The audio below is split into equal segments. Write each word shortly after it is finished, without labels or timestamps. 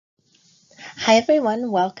Hi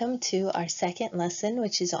everyone, welcome to our second lesson,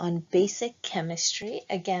 which is on basic chemistry.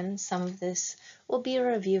 Again, some of this will be a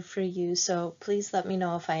review for you, so please let me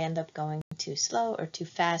know if I end up going too slow or too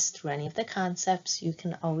fast through any of the concepts. You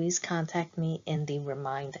can always contact me in the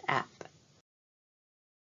Remind app.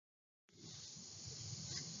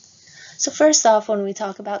 So first off, when we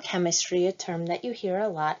talk about chemistry, a term that you hear a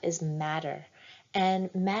lot is matter.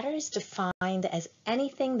 And matter is defined as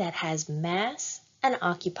anything that has mass and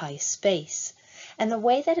occupies space. And the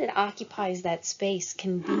way that it occupies that space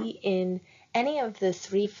can be in any of the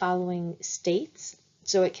three following states.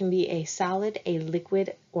 So it can be a solid, a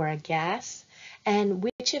liquid, or a gas. And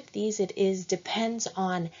which of these it is depends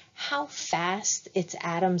on how fast its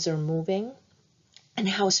atoms are moving and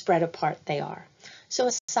how spread apart they are. So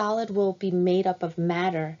a solid will be made up of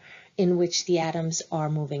matter in which the atoms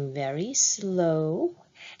are moving very slow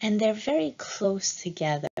and they're very close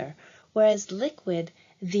together, whereas liquid,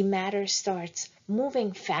 the matter starts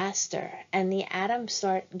moving faster and the atoms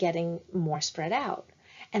start getting more spread out.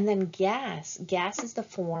 And then gas is the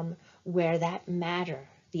form where that matter,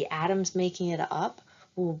 the atoms making it up,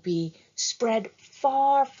 will be spread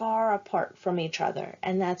far, far apart from each other.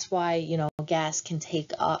 And that's why, gas can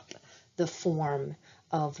take up the form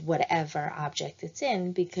of whatever object it's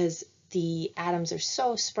in, because the atoms are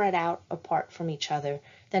so spread out apart from each other,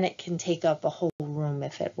 then it can take up a whole room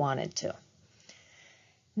if it wanted to.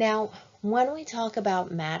 Now, when we talk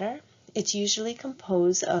about matter, it's usually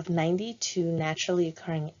composed of 92 naturally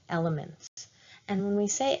occurring elements. And when we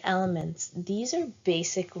say elements, these are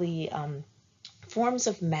basically forms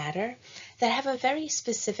of matter that have a very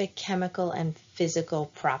specific chemical and physical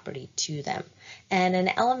property to them. And an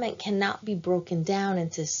element cannot be broken down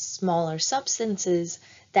into smaller substances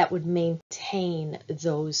that would maintain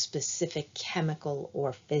those specific chemical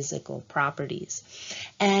or physical properties.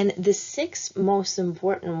 And the six most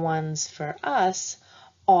important ones for us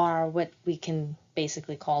are what we can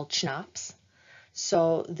basically call CHNOPs.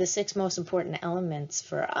 So the six most important elements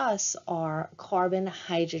for us are carbon,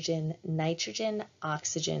 hydrogen, nitrogen,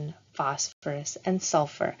 oxygen, phosphorus, and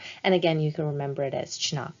sulfur. And again, you can remember it as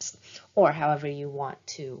CHNOPs, or however you want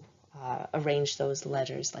to arrange those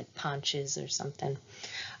letters, like ponches or something.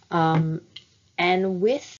 And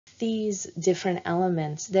with these different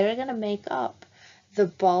elements, they're going to make up the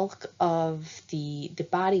bulk of the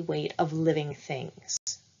body weight of living things.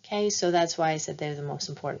 Okay, so that's why I said they're the most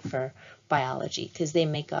important for biology, because they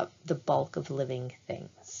make up the bulk of living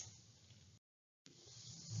things.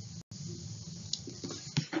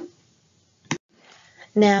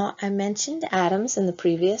 Now, I mentioned atoms in the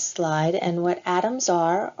previous slide, and what atoms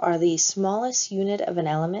are the smallest unit of an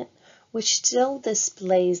element, which still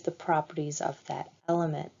displays the properties of that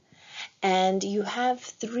element. And you have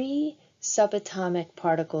three subatomic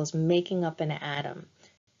particles making up an atom.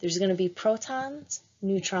 There's going to be protons,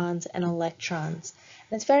 neutrons, and electrons.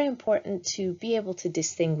 And it's very important to be able to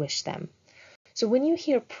distinguish them. So when you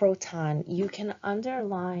hear proton, you can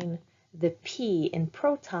underline the P in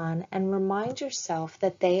proton and remind yourself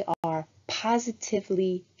that they are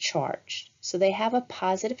positively charged. So they have a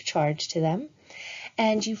positive charge to them,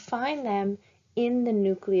 and you find them in the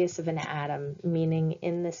nucleus of an atom, meaning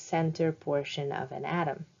in the center portion of an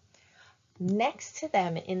atom. Next to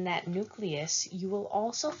them in that nucleus, you will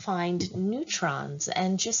also find neutrons,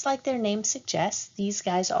 and just like their name suggests, these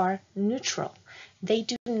guys are neutral. They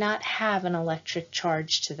do not have an electric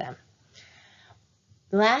charge to them.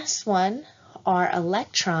 The last one are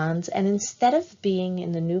electrons, and instead of being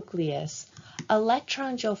in the nucleus,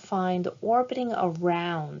 electrons you'll find orbiting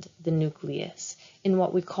around the nucleus in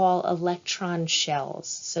what we call electron shells.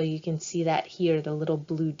 So you can see that here, the little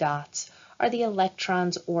blue dots are the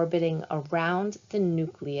electrons orbiting around the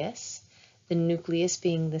nucleus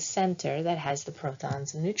being the center that has the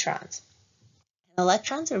protons and neutrons. And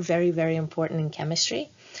electrons are very, very important in chemistry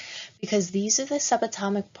because these are the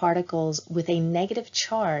subatomic particles with a negative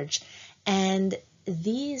charge, and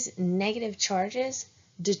these negative charges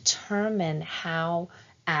determine how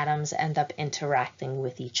atoms end up interacting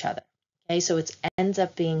with each other. Okay, so it ends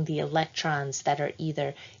up being the electrons that are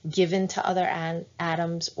either given to other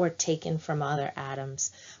atoms or taken from other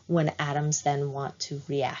atoms when atoms then want to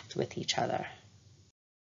react with each other.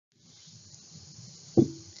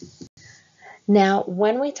 Now,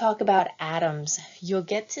 when we talk about atoms, you'll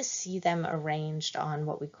get to see them arranged on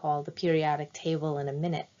what we call the periodic table in a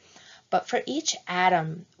minute. But for each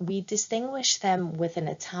atom, we distinguish them with an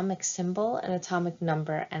atomic symbol, an atomic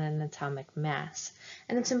number, and an atomic mass.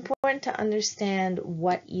 And it's important to understand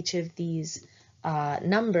what each of these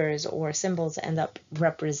numbers or symbols end up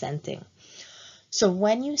representing. So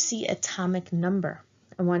when you see atomic number,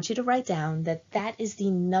 I want you to write down that that is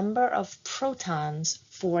the number of protons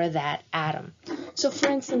for that atom. So for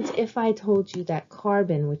instance, if I told you that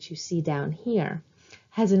carbon, which you see down here,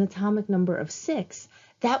 has an atomic number of 6,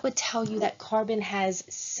 that would tell you that carbon has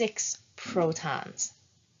 6 protons.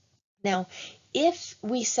 Now, if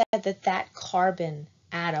we said that that carbon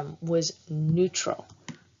atom was neutral,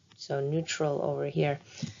 so neutral over here,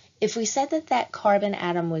 if we said that that carbon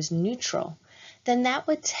atom was neutral, then that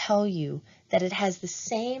would tell you that it has the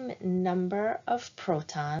same number of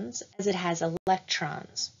protons as it has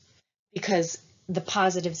electrons, because the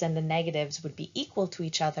positives and the negatives would be equal to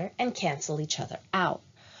each other and cancel each other out.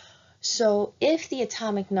 So if the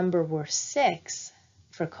atomic number were 6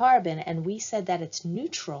 for carbon and we said that it's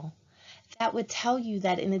neutral, that would tell you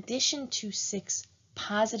that in addition to 6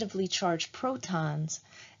 positively charged protons,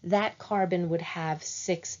 that carbon would have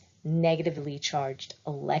 6 negatively charged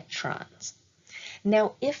electrons.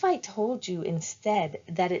 Now, if I told you instead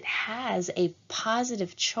that it has a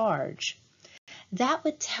positive charge, that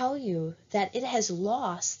would tell you that it has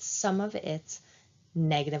lost some of its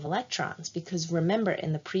negative electrons, because remember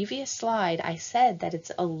in the previous slide I said that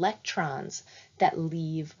it's electrons that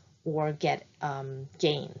leave or get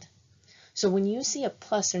gained. So when you see a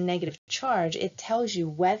plus or negative charge, it tells you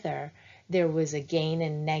whether there was a gain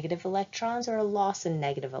in negative electrons or a loss in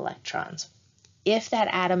negative electrons. If that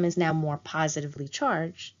atom is now more positively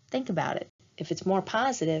charged, think about it. If it's more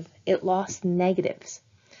positive, it lost negatives.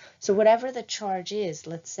 So whatever the charge is,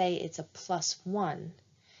 let's say it's a +1,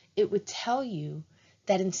 it would tell you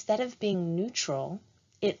that instead of being neutral,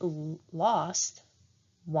 it lost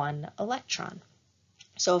 1 electron.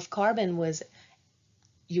 So if carbon was,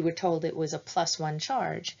 you were told it was a +1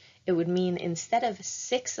 charge, it would mean instead of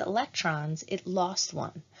 6 electrons, it lost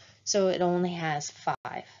 1. So it only has 5.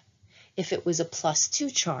 If it was a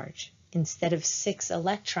 +2 charge, instead of 6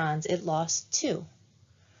 electrons, it lost 2.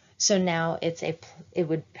 So now it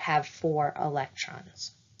would have 4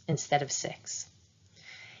 electrons instead of 6.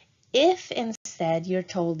 If instead you're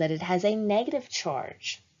told that it has a negative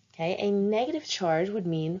charge, okay, a negative charge would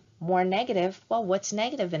mean more negative. Well, what's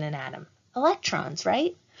negative in an atom? Electrons,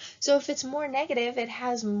 right? So if it's more negative, it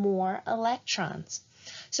has more electrons.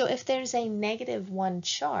 So if there's a -1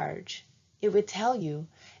 charge, it would tell you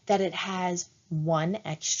that it has 1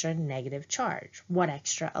 extra negative charge, 1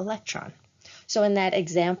 extra electron. So in that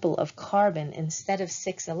example of carbon, instead of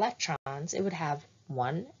 6 electrons, it would have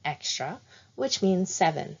 1 extra, which means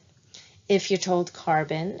 7. If you're told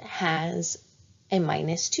carbon has a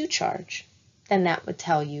 -2 charge, then that would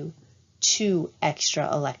tell you 2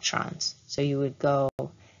 extra electrons. So you would go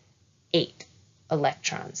 8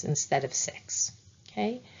 electrons instead of 6.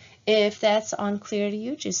 Okay? If that's unclear to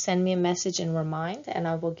you, just send me a message and remind, and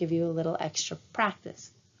I will give you a little extra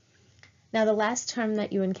practice. Now, the last term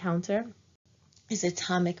that you encounter is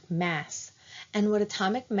atomic mass. And what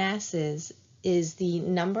atomic mass is the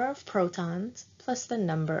number of protons plus the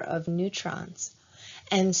number of neutrons.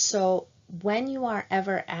 And so when you are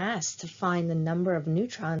ever asked to find the number of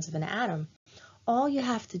neutrons of an atom, all you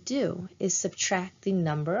have to do is subtract the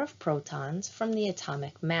number of protons from the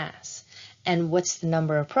atomic mass. And what's the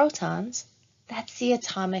number of protons? That's the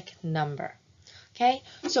atomic number. Okay,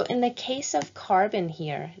 so in the case of carbon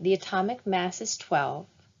here, the atomic mass is 12.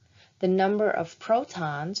 The number of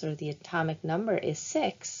protons, or the atomic number, is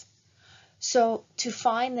 6. So to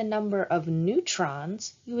find the number of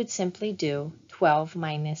neutrons, you would simply do 12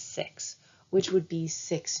 minus 6, which would be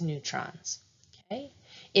 6 neutrons. Okay?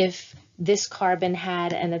 If this carbon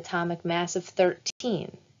had an atomic mass of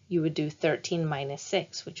 13, you would do 13 minus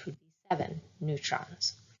 6, which would be 7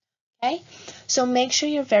 neutrons. Okay? So make sure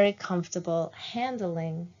you're very comfortable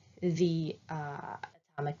handling the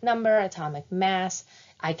atomic number, atomic mass.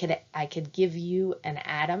 I could give you an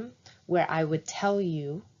atom where I would tell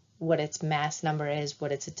you what its mass number is,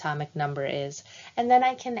 what its atomic number is, and then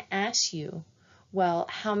I can ask you, well,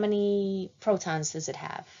 how many protons does it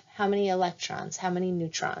have? How many electrons? How many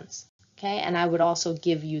neutrons? Okay, and I would also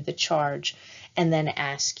give you the charge and then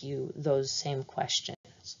ask you those same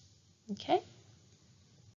questions. Okay?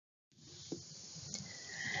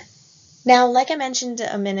 Now, like I mentioned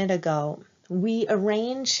a minute ago, we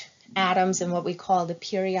arrange atoms in what we call the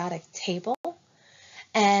periodic table,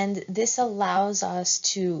 and this allows us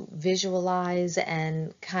to visualize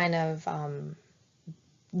and kind of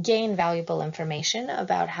gain valuable information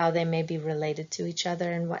about how they may be related to each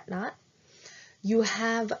other and whatnot. You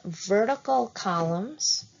have vertical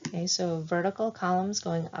columns, okay, so vertical columns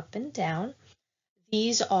going up and down.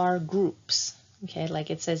 These are groups, okay, like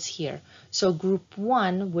it says here. So group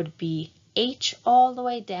 1 would be H all the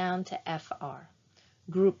way down to FR.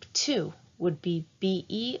 Group 2 would be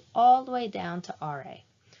BE all the way down to RA.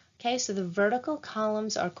 Okay, so the vertical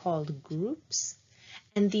columns are called groups,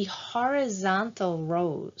 and the horizontal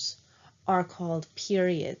rows are called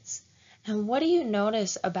periods. And what do you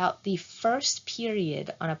notice about the first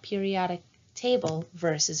period on a periodic table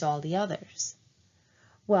versus all the others?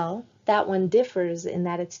 Well, that one differs in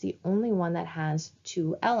that it's the only one that has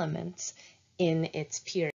two elements in its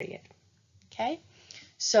period. Okay,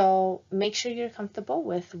 so make sure you're comfortable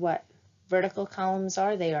with what vertical columns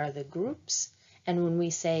are. They are the groups. And when we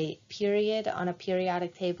say period on a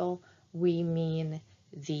periodic table, we mean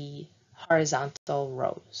the horizontal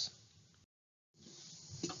rows.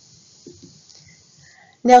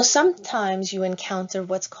 Now, sometimes you encounter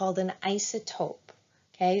what's called an isotope.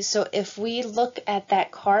 Okay, so if we look at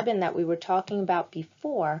that carbon that we were talking about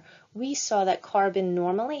before, we saw that carbon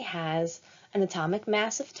normally has an atomic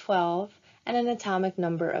mass of 12 and an atomic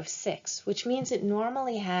number of 6, which means it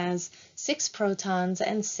normally has 6 protons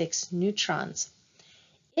and 6 neutrons.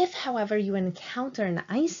 If, however, you encounter an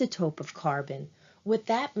isotope of carbon, what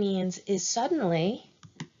that means is suddenly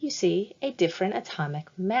you see a different atomic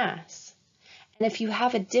mass. And if you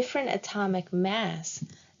have a different atomic mass,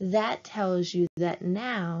 that tells you that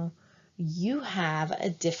now you have a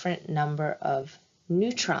different number of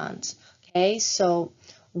neutrons. Okay, so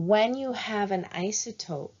when you have an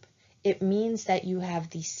isotope, it means that you have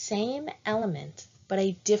the same element but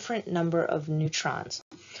a different number of neutrons.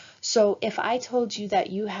 So if I told you that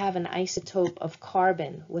you have an isotope of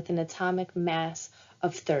carbon with an atomic mass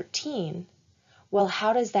of 13, well,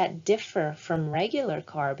 how does that differ from regular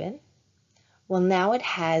carbon? Well, now it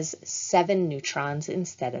has 7 neutrons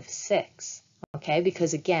instead of 6, okay?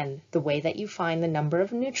 Because again, the way that you find the number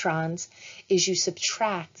of neutrons is you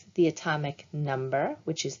subtract the atomic number,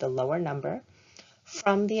 which is the lower number,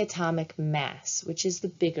 from the atomic mass, which is the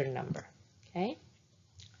bigger number, okay?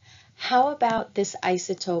 How about this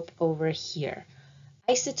isotope over here?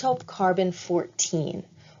 Isotope carbon-14.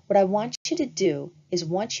 What I want you to do is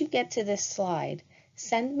once you get to this slide,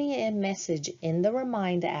 send me a message in the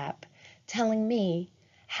Remind app telling me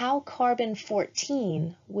how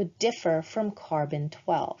carbon-14 would differ from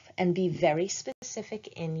carbon-12 and be very specific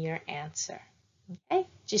in your answer. Okay?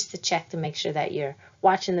 Just to check to make sure that you're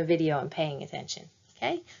watching the video and paying attention.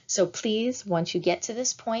 Okay? So please, once you get to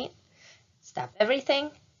this point, stop everything,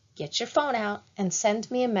 get your phone out, and send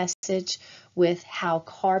me a message with how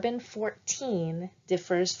carbon-14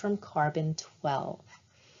 differs from carbon-12.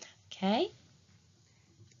 Okay?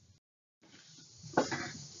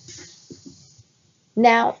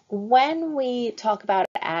 Now, when we talk about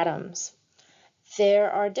atoms, there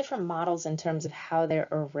are different models in terms of how they're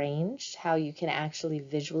arranged, how you can actually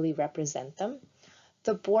visually represent them.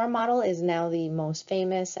 The Bohr model is now the most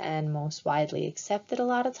famous and most widely accepted a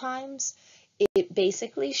lot of times. It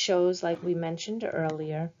basically shows, like we mentioned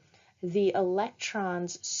earlier, the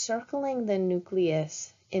electrons circling the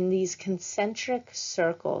nucleus in these concentric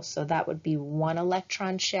circles. So that would be one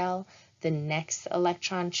electron shell, the next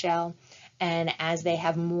electron shell. And as they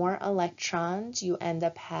have more electrons, you end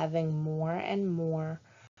up having more and more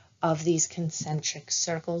of these concentric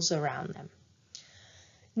circles around them.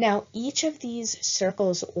 Now, each of these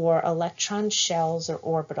circles or electron shells or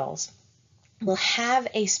orbitals will have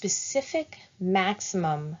a specific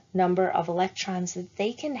maximum number of electrons that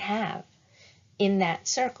they can have in that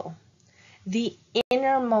circle. The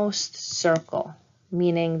innermost circle,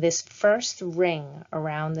 meaning this first ring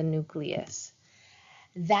around the nucleus,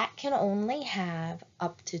 that can only have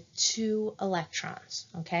up to 2 electrons,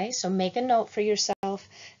 okay? So make a note for yourself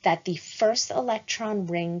that the first electron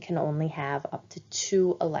ring can only have up to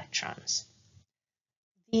 2 electrons.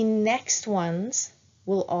 The next ones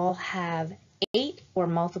will all have 8 or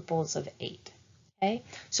multiples of 8, okay?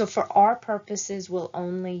 So for our purposes, we'll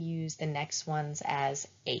only use the next ones as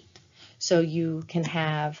 8. So you can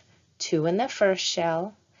have 2 in the first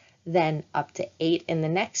shell, then up to 8 in the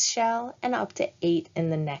next shell, and up to 8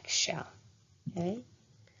 in the next shell, okay?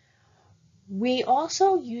 We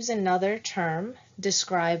also use another term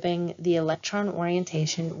describing the electron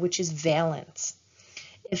orientation, which is valence.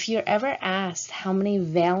 If you're ever asked how many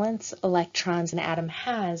valence electrons an atom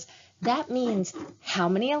has, that means how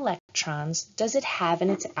many electrons does it have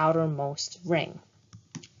in its outermost ring.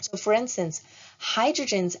 So for instance,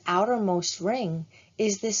 hydrogen's outermost ring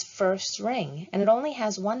is this first ring, and it only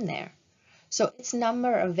has 1 there. So its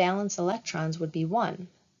number of valence electrons would be 1.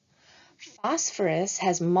 Phosphorus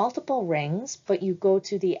has multiple rings, but you go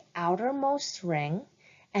to the outermost ring,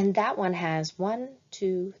 and that one has 1,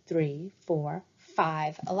 2, 3, 4,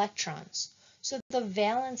 5 electrons. So the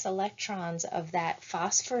valence electrons of that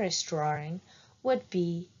phosphorus drawing would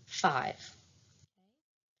be 5.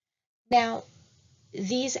 Now,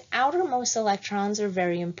 these outermost electrons are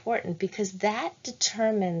very important because that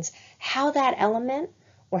determines how that element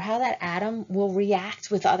or how that atom will react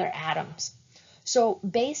with other atoms. So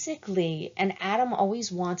basically, an atom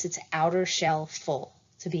always wants its outer shell full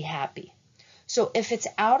to be happy. So if its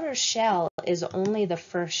outer shell is only the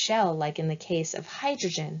first shell, like in the case of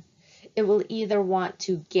hydrogen, it will either want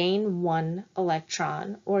to gain one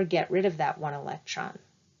electron or get rid of that one electron,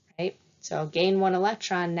 right? So gain one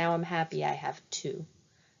electron, now I'm happy I have two.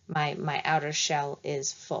 My outer shell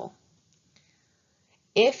is full.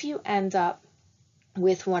 If you end up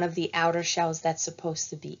with one of the outer shells that's supposed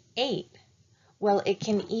to be 8, well, it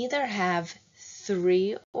can either have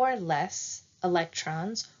 3 or less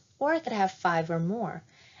electrons, or it could have 5 or more.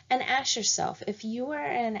 And ask yourself, if you were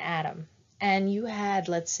an atom and you had,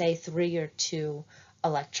 let's say, 3 or 2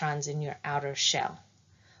 electrons in your outer shell,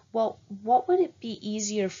 well, what would it be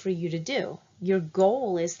easier for you to do? Your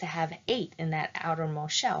goal is to have 8 in that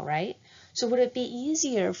outermost shell, right? So would it be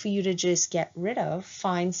easier for you to just get rid of,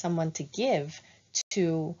 find someone to give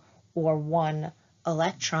 2 or 1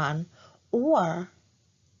 electron, or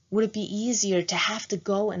would it be easier to have to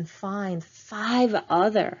go and find 5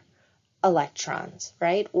 other electrons,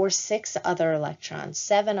 right? Or 6 other electrons,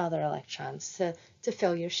 7 other electrons to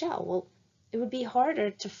fill your shell? Well, it would be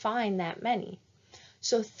harder to find that many.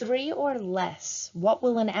 So 3 or less, what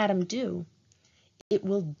will an atom do? It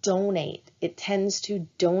will donate. It tends to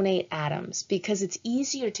donate atoms because it's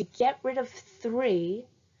easier to get rid of 3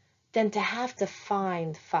 than to have to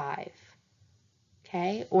find 5,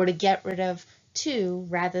 okay? Or to get rid of 2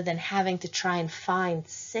 rather than having to try and find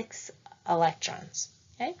 6 electrons,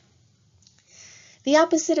 okay? The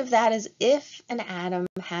opposite of that is if an atom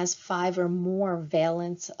has 5 or more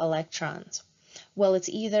valence electrons. Well, it's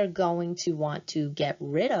either going to want to get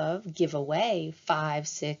rid of, give away 5,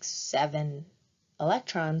 6, 7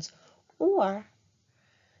 electrons, or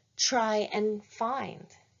try and find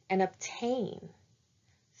and obtain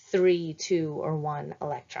 3, 2, or 1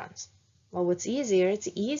 electrons. Well, what's easier? It's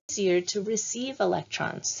easier to receive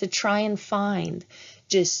electrons, to try and find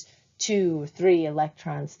just 2, 3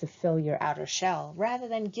 electrons to fill your outer shell, rather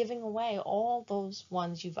than giving away all those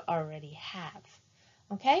ones you've already have.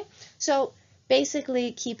 Okay? So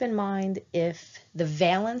basically, keep in mind, if the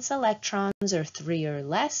valence electrons are 3 or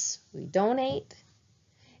less, we donate.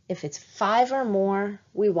 If it's 5 or more,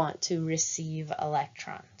 we want to receive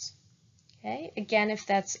electrons. Okay, again, if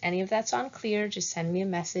any of that's unclear, just send me a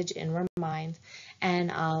message in Remind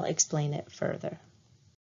and I'll explain it further.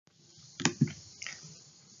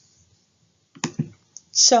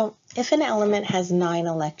 So if an element has 9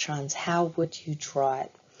 electrons, how would you draw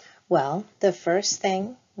it? Well, the first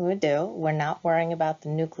thing we would do, we're not worrying about the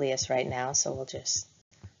nucleus right now, so we'll just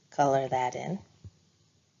color that in.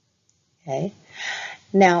 Okay.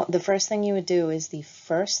 Now, the first thing you would do is the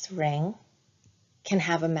first ring can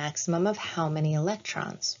have a maximum of how many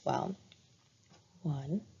electrons? Well,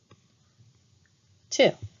 1,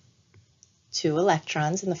 2. 2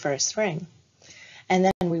 electrons in the first ring. And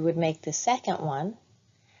then we would make the second one,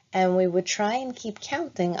 and we would try and keep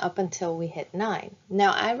counting up until we hit 9.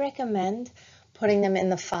 Now, I recommend putting them in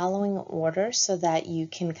the following order so that you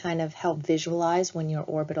can kind of help visualize when your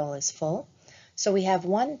orbital is full. So we have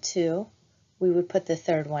 1, 2. We would put the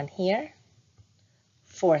third one here,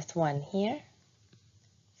 fourth one here,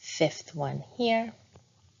 fifth one here,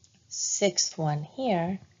 sixth one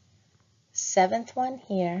here, seventh one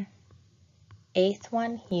here, eighth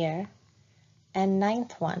one here, and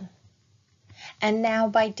ninth one. And now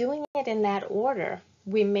by doing it in that order,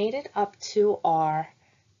 we made it up to our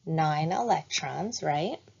 9 electrons,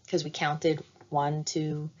 right? Because we counted 1,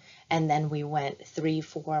 2, and then we went 3,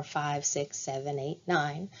 4, 5, 6, 7, 8,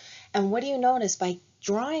 9. And what do you notice? By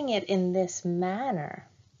drawing it in this manner,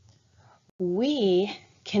 we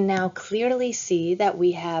can now clearly see that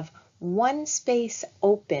we have one space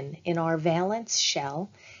open in our valence shell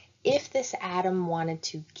if this atom wanted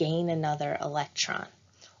to gain another electron,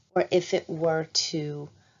 or if it were to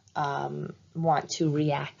want to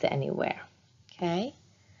react anywhere, okay?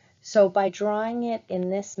 So by drawing it in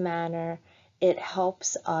this manner, it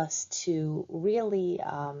helps us to really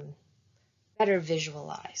better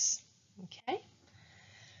visualize, okay?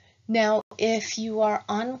 Now, if you are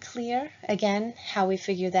unclear, again, how we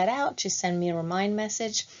figure that out, just send me a remind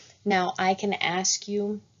message. Now, I can ask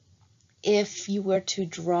you, if you were to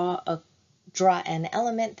draw an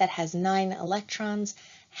element that has 9 electrons,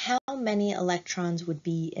 how many electrons would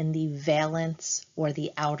be in the valence or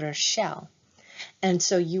the outer shell? And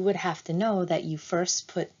so you would have to know that you first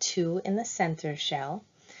put 2 in the center shell,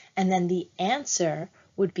 and then the answer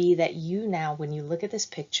would be that you now, when you look at this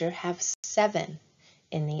picture, have 7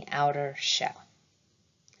 in the outer shell.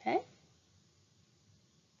 Okay?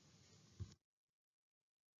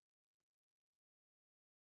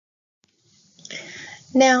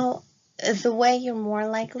 Now, the way you're more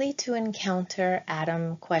likely to encounter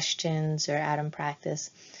atom questions or atom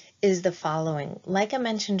practice is the following. Like I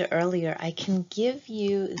mentioned earlier, I can give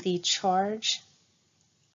you the charge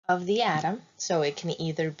of the atom. So it can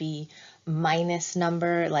either be minus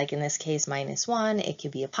number, like in this case, -1. It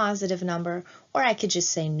could be a positive number, or I could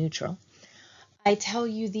just say neutral. I tell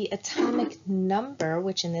you the atomic number,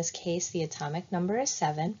 which in this case, the atomic number is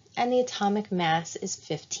 7, and the atomic mass is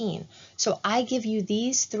 15. So I give you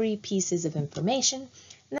these 3 pieces of information,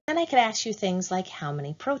 and then I could ask you things like how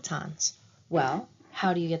many protons? Well,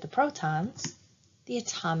 how do you get the protons? The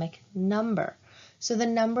atomic number. So the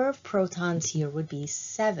number of protons here would be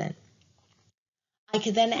 7. I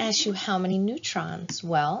could then ask you how many neutrons?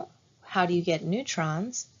 Well, how do you get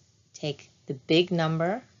neutrons? Take the big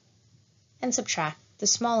number and subtract the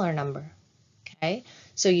smaller number, okay?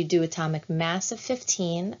 So you do atomic mass of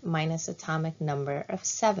 15 minus atomic number of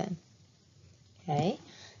 7, okay?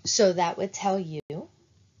 So that would tell you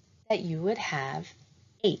that you would have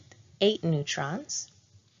 8 neutrons.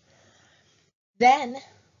 Then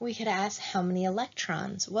we could ask how many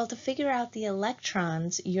electrons. Well, to figure out the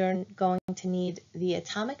electrons, you're going to need the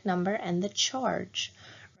atomic number and the charge,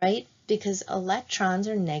 right? Because electrons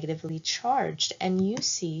are negatively charged, and you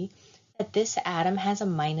see that this atom has a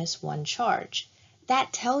 -1 charge.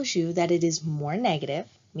 That tells you that it is more negative,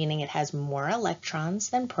 meaning it has more electrons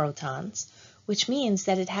than protons, which means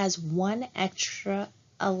that it has 1 extra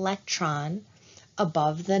electron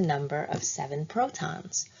above the number of 7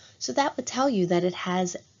 protons. So that would tell you that it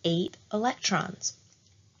has 8 electrons.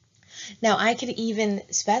 Now I could even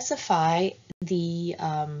specify the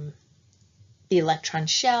electron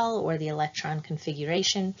shell or the electron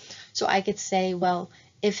configuration. So I could say, well,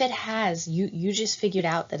 if it has, you just figured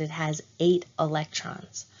out that it has 8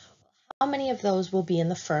 electrons. How many of those will be in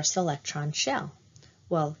the first electron shell?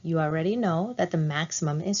 Well, you already know that the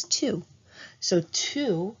maximum is 2. So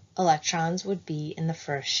 2 electrons would be in the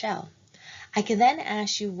first shell. I could then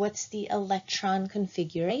ask you what's the electron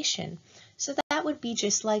configuration. So that would be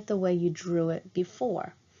just like the way you drew it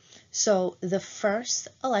before. So the first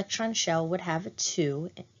electron shell would have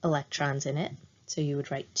 2 electrons in it. So you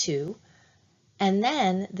would write 2. And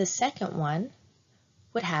then the second one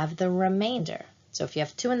would have the remainder. So if you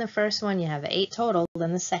have 2 in the first one, you have 8 total,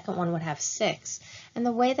 then the second one would have 6. And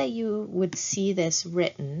the way that you would see this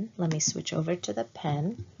written, let me switch over to the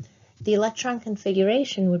pen. The electron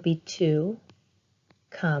configuration would be 2,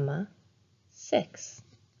 6,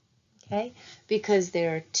 okay? Because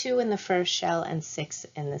there are 2 in the first shell and 6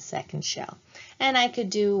 in the second shell. And I could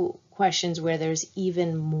do questions where there's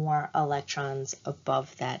even more electrons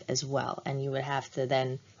above that as well. And you would have to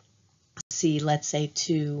then see, let's say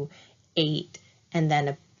 2, 8, and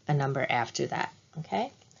then a number after that,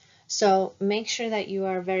 okay? So make sure that you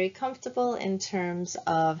are very comfortable in terms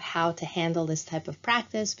of how to handle this type of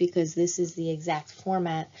practice, because this is the exact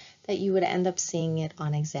format that you would end up seeing it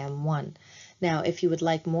on exam 1. Now, if you would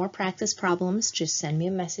like more practice problems, just send me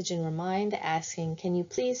a message and remind asking, can you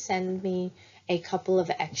please send me a couple of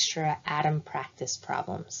extra atom practice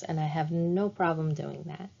problems? And I have no problem doing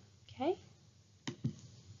that, okay?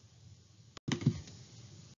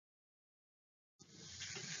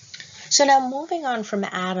 So now moving on from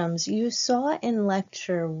atoms, you saw in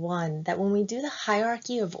lecture 1 that when we do the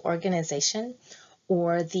hierarchy of organization,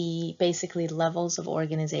 or the basically levels of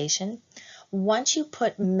organization, once you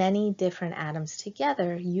put many different atoms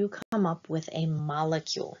together, you come up with a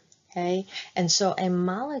molecule, okay? And so a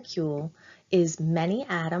molecule is many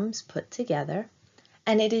atoms put together,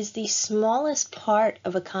 and it is the smallest part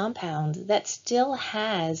of a compound that still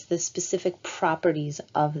has the specific properties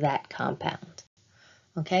of that compound.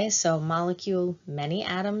 Okay, so molecule, many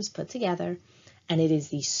atoms put together, and it is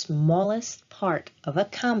the smallest part of a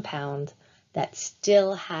compound that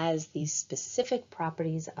still has the specific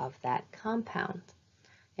properties of that compound.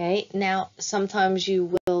 Okay, now sometimes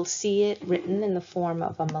you will see it written in the form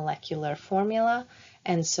of a molecular formula,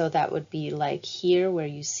 and so that would be like here where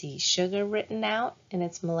you see sugar written out in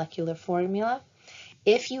its molecular formula.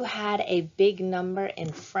 If you had a big number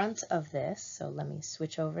in front of this, so let me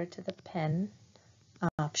switch over to the pen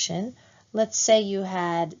option. Let's say you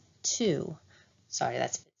had 2, sorry,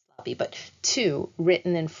 that's a bit sloppy, but 2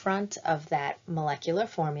 written in front of that molecular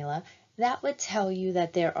formula, that would tell you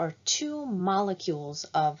that there are 2 molecules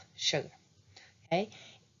of sugar, okay?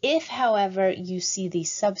 If, however, you see the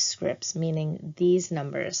subscripts, meaning these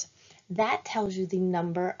numbers, that tells you the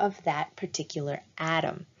number of that particular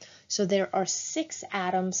atom. So there are 6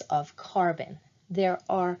 atoms of carbon. There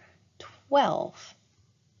are 12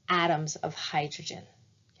 atoms of hydrogen,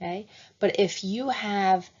 okay? But if you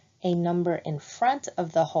have a number in front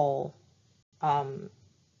of the whole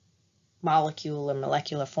molecule or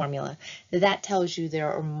molecular formula, that tells you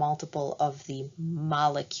there are multiple of the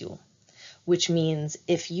molecule, which means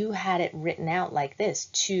if you had it written out like this,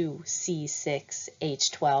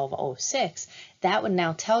 2C6H12O6, that would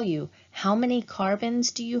now tell you how many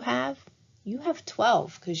carbons do you have? You have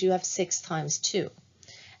 12 because you have 6 times 2.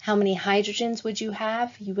 How many hydrogens would you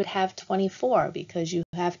have? You would have 24 because you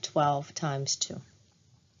have 12 times 2.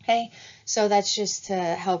 Okay, so that's just to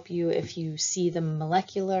help you if you see the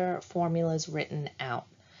molecular formulas written out,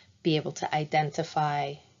 be able to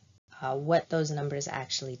identify what those numbers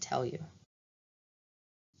actually tell you.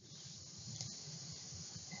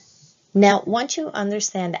 Now, once you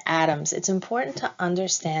understand atoms, it's important to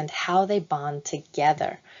understand how they bond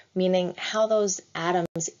together, meaning how those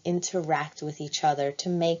atoms interact with each other to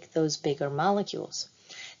make those bigger molecules.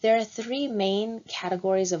 There are 3 main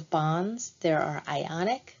categories of bonds. There are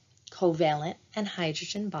ionic, covalent, and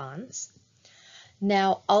hydrogen bonds.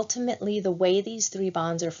 Now, ultimately, the way these 3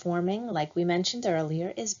 bonds are forming, like we mentioned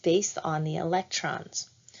earlier, is based on the electrons.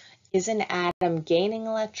 Is an atom gaining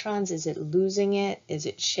electrons? Is it losing it? Is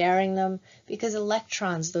it sharing them? Because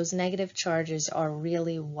electrons, those negative charges, are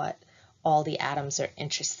really what all the atoms are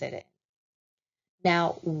interested in.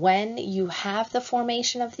 Now, when you have the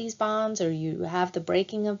formation of these bonds or you have the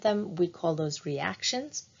breaking of them, we call those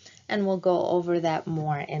reactions, and we'll go over that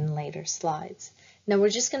more in later slides. Now, we're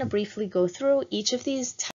just going to briefly go through each of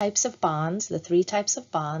these types of bonds, the 3 types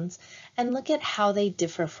of bonds, and look at how they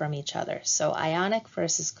differ from each other. So ionic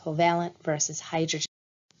versus covalent versus hydrogen.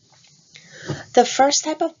 The first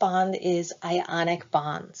type of bond is ionic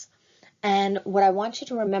bonds. And what I want you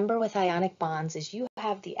to remember with ionic bonds is you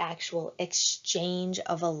have the actual exchange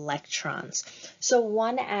of electrons. So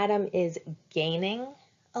one atom is gaining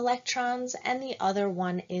electrons and the other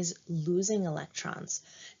one is losing electrons.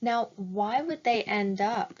 Now, why would they end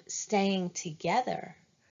up staying together?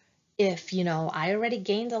 If, I already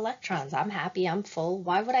gained electrons, I'm happy, I'm full,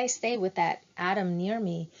 why would I stay with that atom near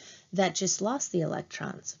me that just lost the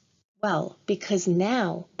electrons? Well, because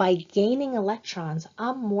now by gaining electrons,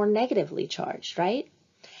 I'm more negatively charged, right?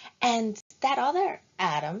 And that other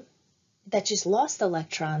atom that just lost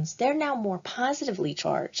electrons, they're now more positively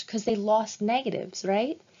charged because they lost negatives,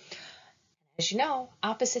 right? As you know,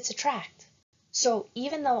 opposites attract. So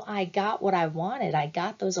even though I got what I wanted, I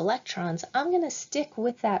got those electrons, I'm going to stick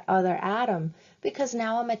with that other atom because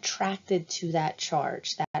now I'm attracted to that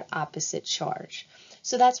charge, that opposite charge.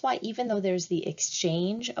 So that's why even though there's the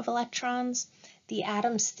exchange of electrons, the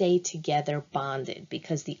atoms stay together bonded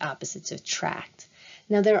because the opposites attract.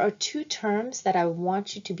 Now there are 2 terms that I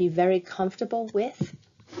want you to be very comfortable with,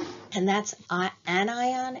 and that's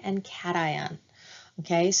anion and cation.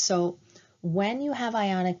 Okay, so when you have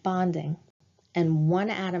ionic bonding and one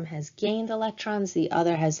atom has gained electrons, the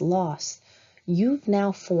other has lost, you've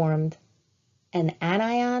now formed an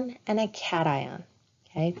anion and a cation.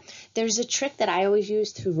 Okay, there's a trick that I always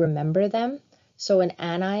use to remember them. So an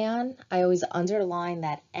anion, I always underline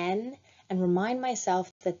that N and remind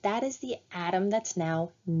myself that that is the atom that's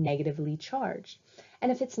now negatively charged.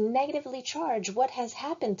 And if it's negatively charged, what has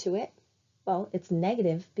happened to it? Well, it's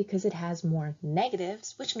negative because it has more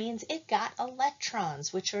negatives, which means it got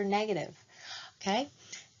electrons, which are negative. Okay,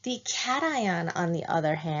 the cation, on the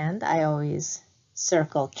other hand, I always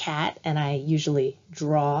circle cat, and I usually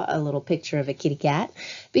draw a little picture of a kitty cat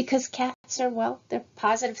because cats are, well, they're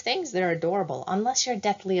positive things. They're adorable. Unless you're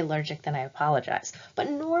deathly allergic, then I apologize.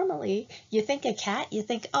 But normally, you think a cat, you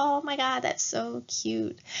think, oh my God, that's so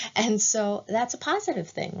cute. And so that's a positive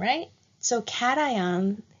thing, right? So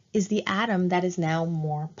cation is the atom that is now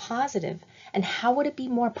more positive. And how would it be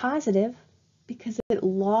more positive? Because it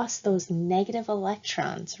lost those negative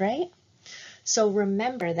electrons, right? So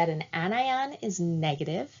remember that an anion is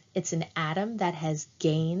negative. It's an atom that has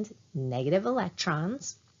gained negative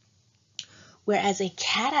electrons, whereas a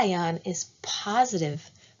cation is positive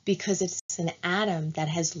because it's an atom that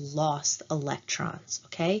has lost electrons,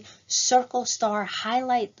 okay? Circle, star,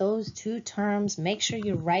 highlight those 2 terms. Make sure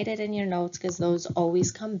you write it in your notes because those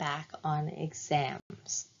always come back on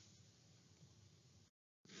exams.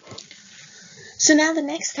 So now the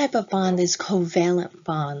next type of bond is covalent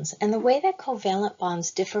bonds. And the way that covalent bonds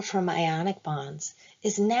differ from ionic bonds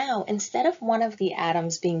is now instead of one of the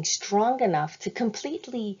atoms being strong enough to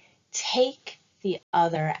completely take the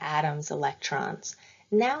other atom's electrons,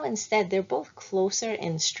 now instead they're both closer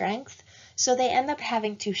in strength, so they end up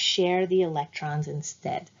having to share the electrons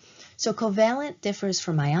instead. So covalent differs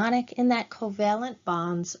from ionic in that covalent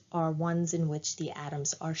bonds are ones in which the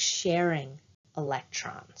atoms are sharing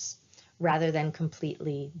electrons rather than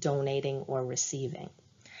completely donating or receiving.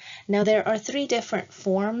 Now, there are 3 different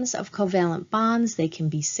forms of covalent bonds. They can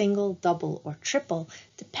be single, double, or triple,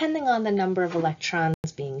 depending on the number of electrons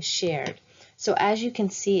being shared. So as you can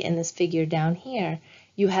see in this figure down here,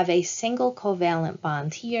 you have a single covalent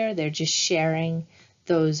bond here. They're just sharing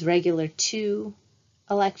those regular 2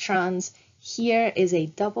 electrons. Here is a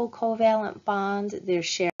double covalent bond. They're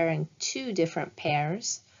sharing 2 different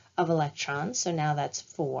pairs of electrons, so now that's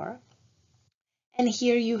 4. And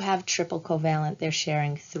here you have triple covalent. They're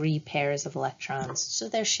sharing 3 pairs of electrons, so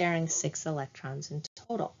they're sharing 6 electrons in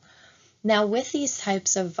total. Now, with these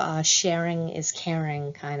types of sharing is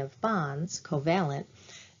caring kind of bonds, covalent,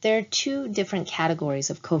 there are 2 different categories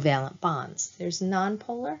of covalent bonds. There's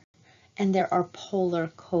nonpolar, and there are polar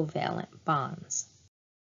covalent bonds.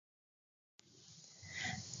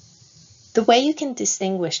 The way you can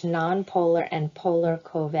distinguish nonpolar and polar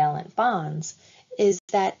covalent bonds is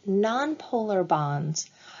that nonpolar bonds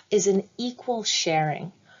is an equal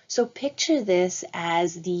sharing. So picture this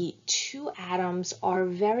as the 2 atoms are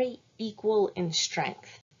very equal in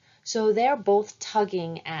strength. So they're both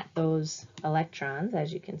tugging at those electrons,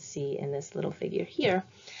 as you can see in this little figure here,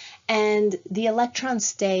 and the electrons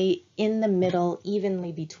stay in the middle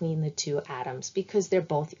evenly between the 2 atoms because they're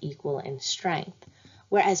both equal in strength.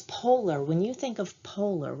 Whereas polar, when you think of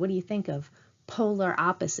polar, what do you think of? Polar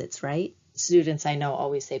opposites, right? Students I know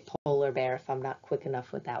always say polar bear if I'm not quick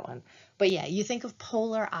enough with that one. But yeah, you think of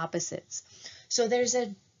polar opposites. So there's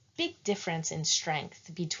a big difference in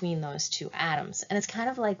strength between those 2 atoms. And it's kind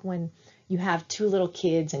of like when you have 2 little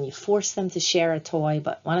kids and you force them to share a toy,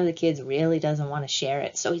 but one of the kids really doesn't want to share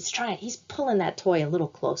it. So he's pulling that toy a little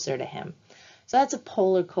closer to him. So that's a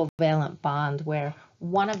polar covalent bond where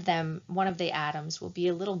one of the atoms will be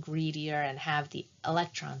a little greedier and have the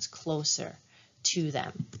electrons closer to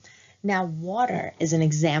them. Now, water is an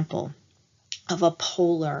example of a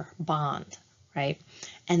polar bond, right?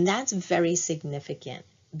 And that's very significant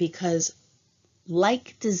because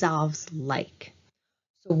like dissolves like.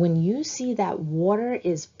 So when you see that water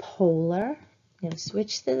is polar, I'm going to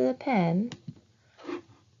switch to the pen,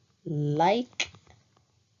 like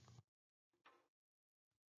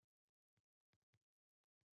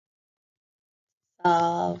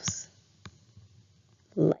dissolves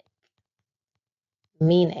like,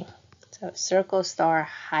 meaning, so circle, star,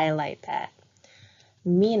 highlight that.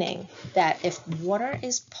 Meaning that if water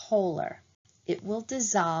is polar, it will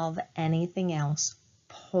dissolve anything else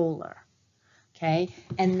polar, okay?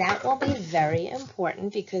 And that will be very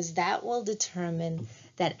important because that will determine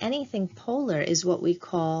that anything polar is what we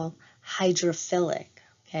call hydrophilic,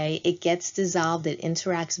 okay? It gets dissolved, it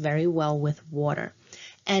interacts very well with water.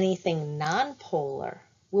 Anything nonpolar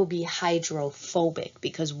will be hydrophobic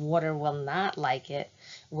because water will not like it,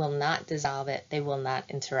 will not dissolve it, they will not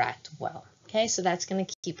interact well. Okay, so that's going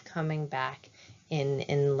to keep coming back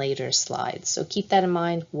in later slides. So keep that in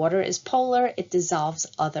mind. Water is polar. It dissolves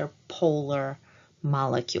other polar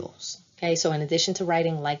molecules. Okay, so in addition to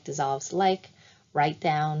writing like dissolves like, write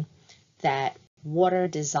down that water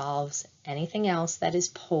dissolves anything else that is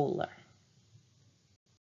polar.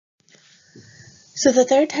 So the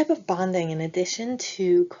third type of bonding, in addition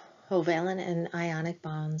to covalent and ionic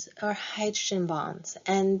bonds, are hydrogen bonds.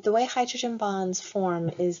 And the way hydrogen bonds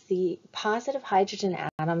form is the positive hydrogen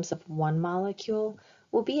atoms of one molecule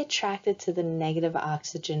will be attracted to the negative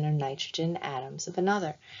oxygen or nitrogen atoms of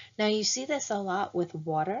another. Now you see this a lot with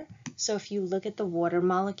water. So if you look at the water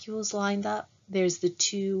molecules lined up, there's the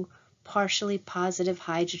 2 partially positive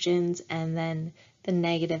hydrogens and then the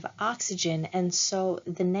negative oxygen, and so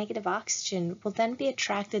the negative oxygen will then be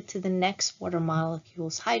attracted to the next water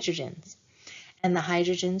molecule's hydrogens, and the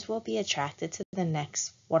hydrogens will be attracted to the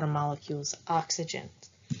next water molecule's oxygens.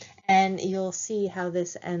 And you'll see how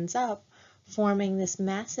this ends up forming this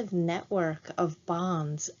massive network of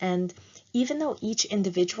bonds, and even though each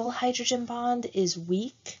individual hydrogen bond is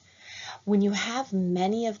weak, when you have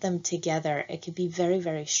many of them together, it can be very,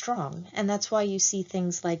 very strong. And that's why you see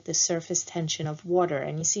things like the surface tension of water,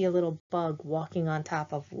 and you see a little bug walking on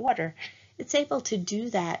top of water. It's able to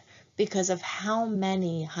do that because of how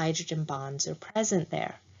many hydrogen bonds are present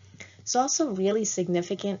there. It's also really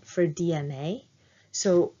significant for DNA.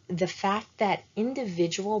 So the fact that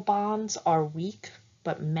individual bonds are weak,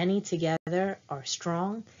 but many together are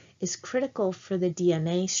strong, is critical for the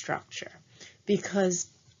DNA structure because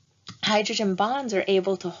hydrogen bonds are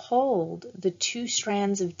able to hold the 2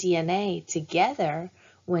 strands of DNA together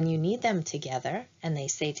when you need them together, and they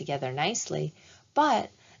stay together nicely, but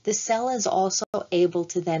the cell is also able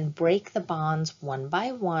to then break the bonds one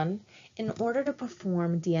by one in order to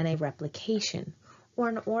perform DNA replication, or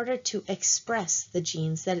in order to express the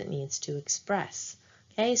genes that it needs to express.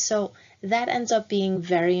 Okay, so that ends up being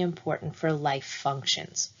very important for life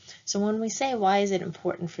functions. So when we say why is it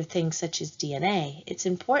important for things such as DNA, it's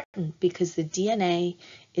important because the DNA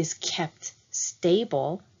is kept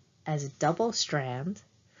stable as a double strand,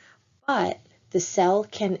 but the cell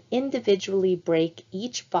can individually break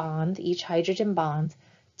each bond, each hydrogen bond,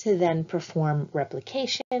 to then perform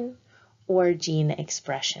replication or gene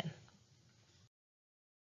expression.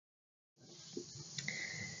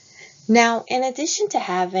 Now, in addition to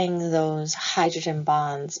having those hydrogen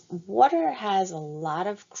bonds, water has a lot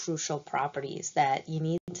of crucial properties that you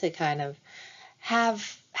need to kind of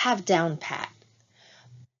have down pat.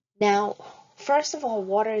 Now, first of all,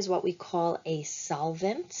 water is what we call a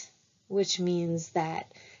solvent, which means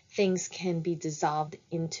that things can be dissolved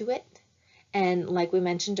into it. And like we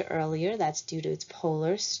mentioned earlier, that's due to its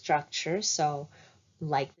polar structure. So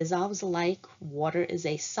like dissolves like, water is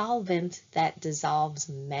a solvent that dissolves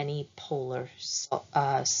many polar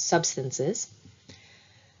substances.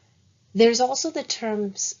 There's also the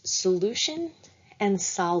terms solution and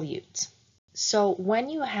solute. So when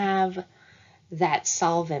you have that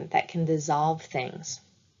solvent that can dissolve things,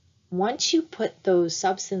 once you put those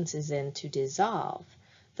substances in to dissolve,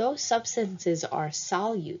 those substances are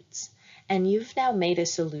solutes, and you've now made a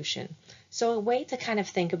solution. So a way to kind of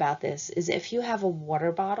think about this is if you have a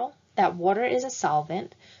water bottle, that water is a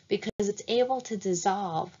solvent because it's able to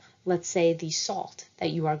dissolve, let's say, the salt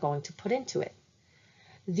that you are going to put into it.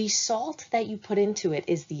 The salt that you put into it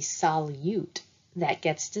is the solute that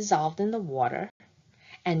gets dissolved in the water,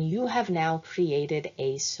 and you have now created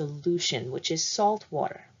a solution, which is salt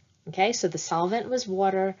water. Okay, so the solvent was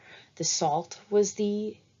water, the salt was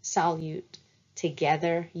the solute.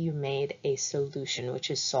 Together, you made a solution, which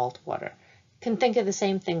is salt water. You can think of the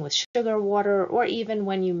same thing with sugar water, or even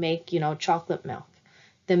when you make, chocolate milk.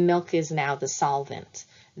 The milk is now the solvent.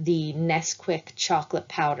 The Nesquik chocolate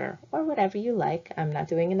powder, or whatever you like. I'm not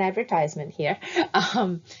doing an advertisement here.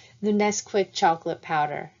 The Nesquik chocolate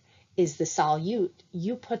powder is the solute.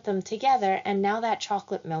 You put them together, and now that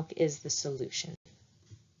chocolate milk is the solution.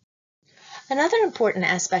 Another important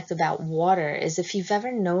aspect about water is if you've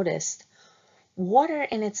ever noticed, water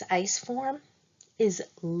in its ice form is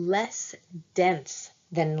less dense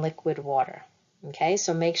than liquid water. Okay,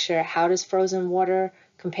 so make sure, how does frozen water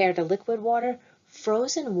compare to liquid water?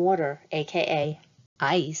 Frozen water, aka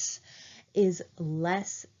ice, is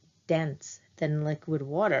less dense than liquid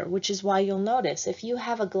water, which is why you'll notice if you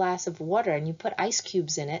have a glass of water and you put ice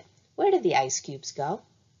cubes in it, where do the ice cubes go?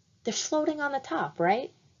 They're floating on the top,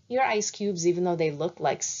 right? Your ice cubes, even though they look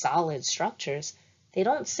like solid structures, they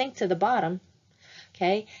don't sink to the bottom.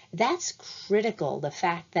 Okay, that's critical, the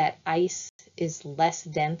fact that ice is less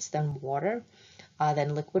dense than water,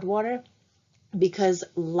 than liquid water, because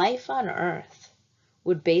life on Earth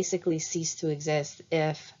would basically cease to exist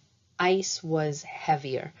if ice was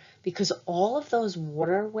heavier, because all of those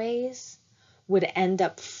waterways would end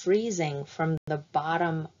up freezing from the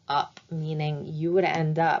bottom up, meaning you would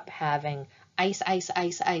end up having ice, ice,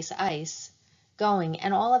 ice, ice, ice going,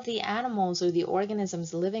 and all of the animals or the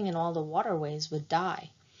organisms living in all the waterways would die.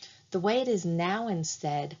 The way it is now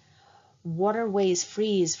instead, waterways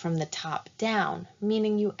freeze from the top down,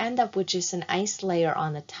 meaning you end up with just an ice layer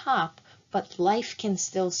on the top, but life can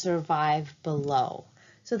still survive below.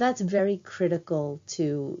 So that's very critical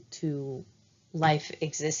to life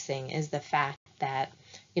existing, is the fact that,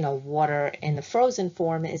 water in the frozen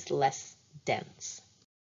form is less dense.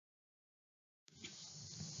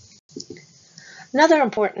 Another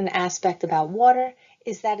important aspect about water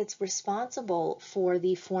is that it's responsible for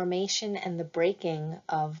the formation and the breaking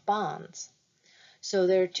of bonds. So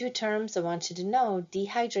there are two terms I want you to know: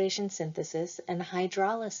 dehydration synthesis and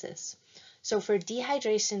hydrolysis. So for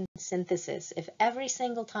dehydration synthesis, if every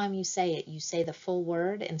single time you say it, you say the full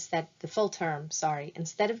word instead, the full term, sorry,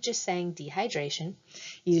 instead of just saying dehydration,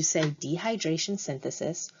 you say dehydration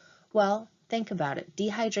synthesis. Well, think about it.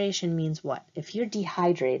 Dehydration means what? If you're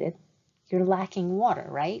dehydrated, you're lacking water,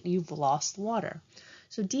 right? You've lost water.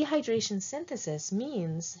 So dehydration synthesis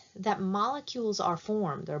means that molecules are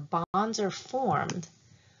formed, or bonds are formed,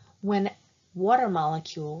 when water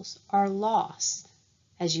molecules are lost,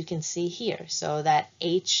 as you can see here. So that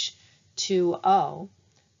H2O,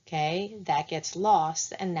 okay, that gets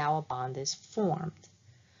lost, and now a bond is formed.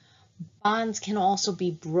 Bonds can also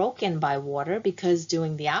be broken by water, because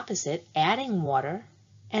doing the opposite, adding water,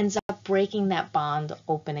 ends up breaking that bond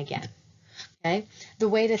open again. Okay, the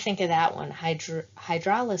way to think of that one,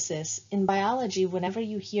 hydrolysis, in biology, whenever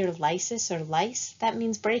you hear lysis or lyse, that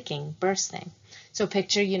means breaking, bursting. So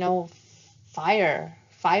picture, fire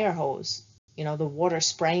hose. the water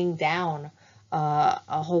spraying down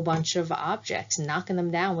a whole bunch of objects, knocking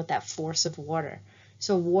them down with that force of water.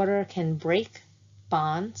 So water can break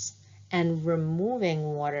bonds, and removing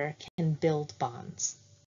water can build bonds.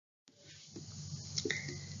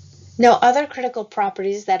 Now, other critical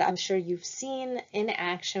properties that I'm sure you've seen in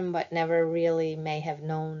action but never really may have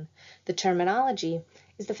known the terminology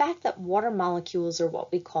is the fact that water molecules are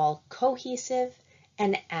what we call cohesive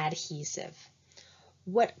and adhesive.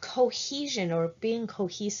 What cohesion or being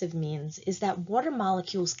cohesive means is that water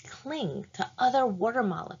molecules cling to other water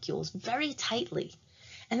molecules very tightly.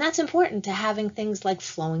 And that's important to having things like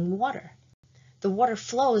flowing water. The water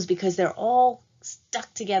flows because they're all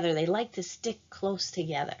stuck together. They like to stick close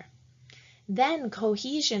together. Then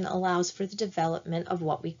cohesion allows for the development of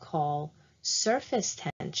what we call surface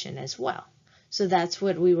tension as well. So that's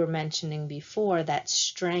what we were mentioning before, that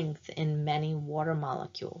strength in many water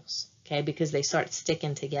molecules, okay, because they start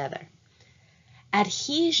sticking together.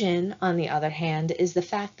 Adhesion, on the other hand, is the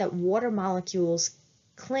fact that water molecules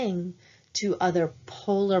cling to other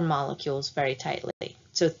polar molecules very tightly.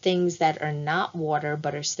 So things that are not water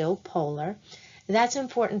but are still polar. That's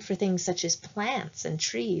important for things such as plants and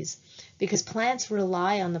trees, because plants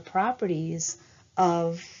rely on the properties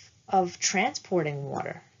of transporting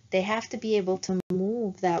water. They have to be able to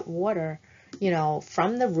move that water,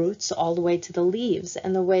 from the roots all the way to the leaves.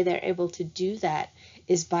 And the way they're able to do that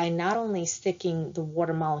is by not only sticking the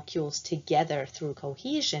water molecules together through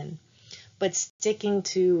cohesion, but sticking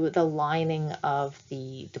to the lining of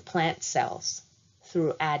the plant cells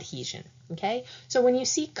through adhesion. Okay, so when you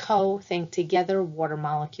see think together water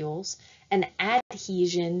molecules, and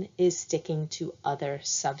adhesion is sticking to other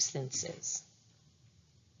substances.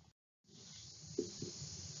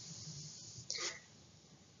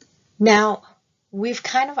 Now, we've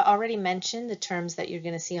kind of already mentioned the terms that you're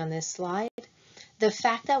going to see on this slide. The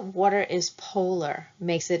fact that water is polar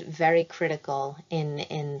makes it very critical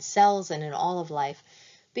in cells and in all of life,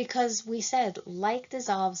 because we said like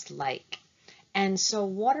dissolves like. And so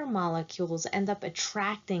water molecules end up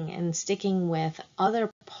attracting and sticking with other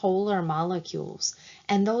polar molecules.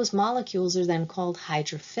 And those molecules are then called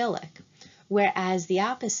hydrophilic, whereas the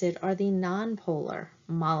opposite are the nonpolar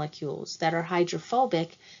molecules that are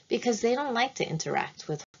hydrophobic because they don't like to interact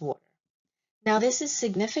with water. Now, this is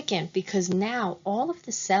significant because now all of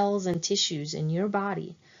the cells and tissues in your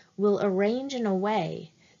body will arrange in a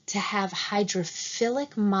way to have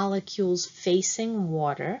hydrophilic molecules facing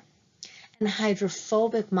water, and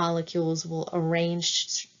hydrophobic molecules will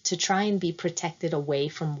arrange to try and be protected away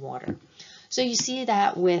from water. So you see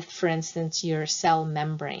that with, for instance, your cell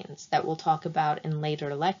membranes that we'll talk about in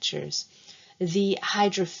later lectures. The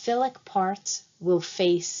hydrophilic parts will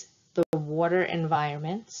face the water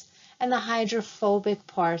environments, and the hydrophobic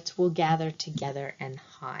parts will gather together and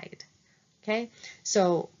hide. Okay,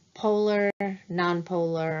 so polar,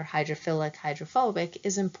 nonpolar, hydrophilic, hydrophobic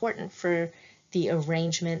is important for the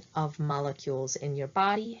arrangement of molecules in your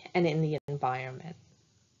body and in the environment.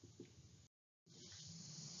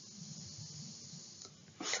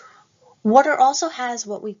 Water also has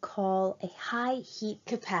what we call a high heat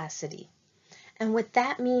capacity. And what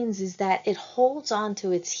that means is that it holds on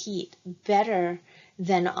to its heat better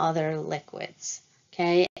than other liquids.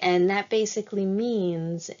 Okay, and that basically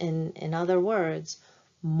means, in other words,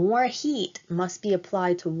 more heat must be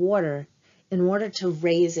applied to water in order to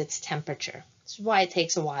raise its temperature. This is why it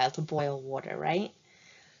takes a while to boil water, right?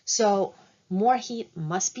 So more heat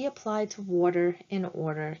must be applied to water in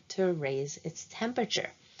order to raise its temperature.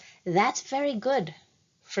 That's very good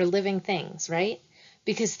for living things, right?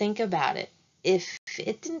 Because think about it. If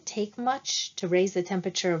it didn't take much to raise the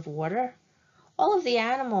temperature of water, all of the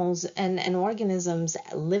animals and organisms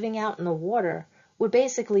living out in the water would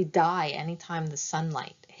basically die anytime the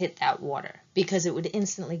sunlight hit that water, because it would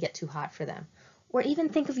instantly get too hot for them. Or even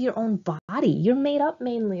think of your own body. You're made up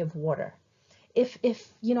mainly of water. If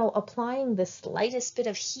applying the slightest bit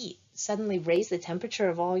of heat suddenly raised the temperature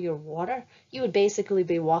of all your water, you would basically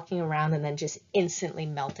be walking around and then just instantly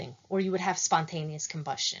melting. Or you would have spontaneous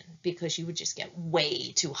combustion because you would just get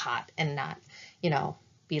way too hot and not,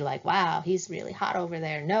 be like, wow, he's really hot over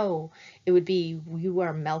there. No, it would be you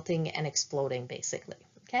are melting and exploding basically.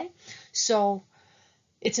 Okay, so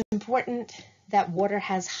it's important that water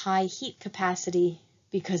has high heat capacity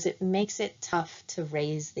because it makes it tough to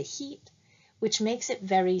raise the heat, which makes it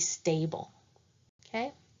very stable.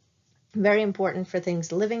 Okay, very important for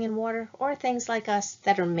things living in water or things like us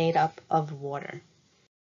that are made up of water.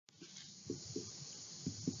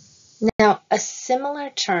 Now, a similar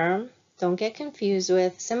term don't get confused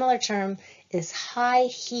with. Similar term is high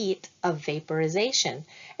heat of vaporization.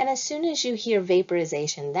 And as soon as you hear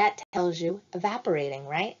vaporization, that tells you evaporating,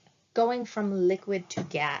 right? Going from liquid to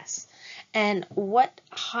gas. And what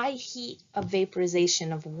high heat of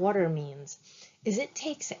vaporization of water means is it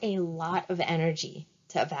takes a lot of energy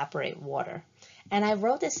to evaporate water. And I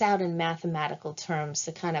wrote this out in mathematical terms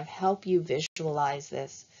to kind of help you visualize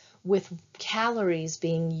this, with calories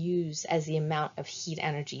being used as the amount of heat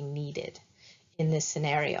energy needed in this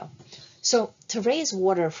scenario. So to raise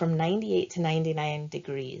water from 98 to 99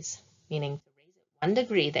 degrees, meaning to raise it 1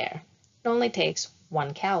 degree there, it only takes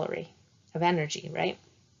 1 calorie of energy, right?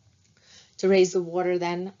 To raise the water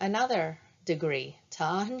then another degree to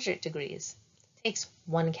 100 degrees, it takes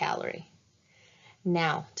 1 calorie.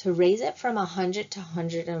 Now, to raise it from 100 to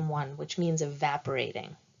 101, which means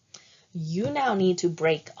evaporating, you now need to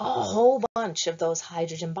break a whole bunch of those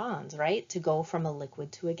hydrogen bonds, right, to go from a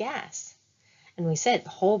liquid to a gas. And we said a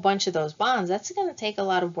whole bunch of those bonds, that's going to take a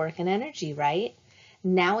lot of work and energy, right?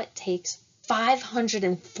 Now it takes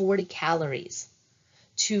 540 calories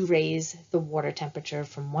to raise the water temperature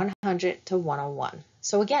from 100 to 101.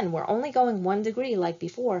 So again, we're only going 1 degree like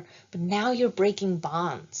before, but now you're breaking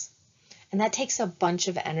bonds. And that takes a bunch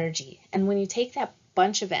of energy. And when you take that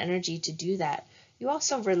bunch of energy to do that, you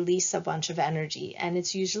also release a bunch of energy, and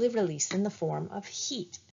it's usually released in the form of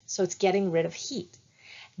heat. So it's getting rid of heat.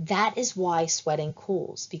 That is why sweating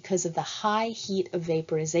cools, because of the high heat of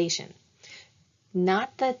vaporization.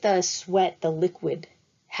 Not that the sweat, the liquid,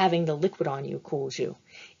 having the liquid on you cools you.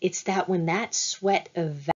 It's that when that sweat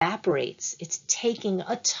evaporates, it's taking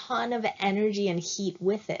a ton of energy and heat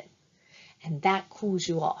with it, and that cools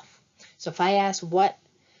you off. So if I ask why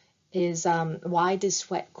does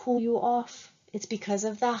sweat cool you off? It's because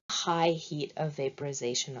of the high heat of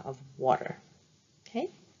vaporization of water. Okay?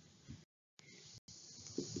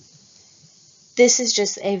 This is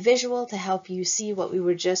just a visual to help you see what we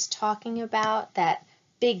were just talking about, that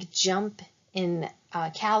big jump in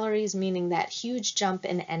calories, meaning that huge jump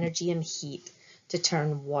in energy and heat to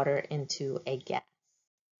turn water into a gas.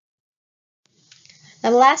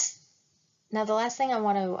 Now the last thing I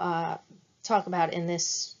want to talk about in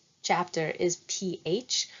this chapter is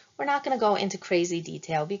pH. We're not going to go into crazy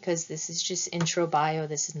detail because this is just intro bio.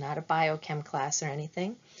 This is not a biochem class or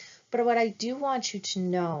anything. But what I do want you to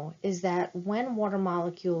know is that when water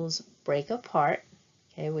molecules break apart,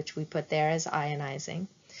 okay, which we put there as ionizing,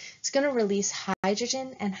 it's going to release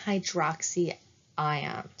hydrogen and hydroxy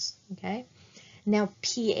ions. Okay? Now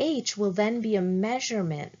pH will then be a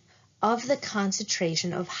measurement of the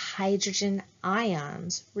concentration of hydrogen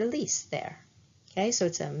ions released there. Okay, so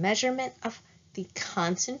it's a measurement of the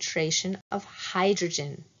concentration of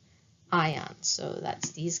hydrogen ions. So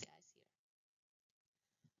that's these guys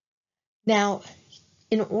here. Now,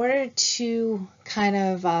 in order to kind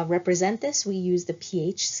of represent this, we use the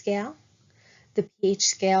pH scale. The pH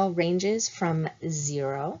scale ranges from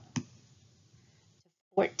 0 to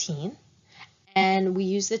 14, and we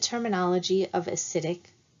use the terminology of acidic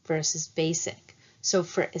versus basic. So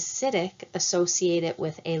for acidic, associate it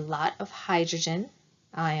with a lot of hydrogen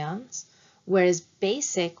ions, whereas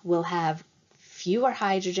basic will have fewer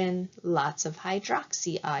hydrogen, lots of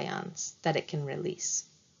hydroxy ions that it can release.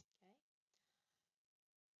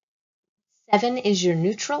 7 is your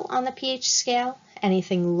neutral on the pH scale.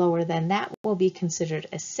 Anything lower than that will be considered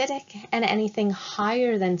acidic, and anything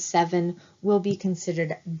higher than 7 will be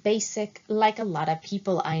considered basic, like a lot of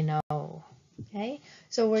people I know. Okay,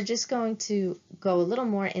 so we're just going to go a little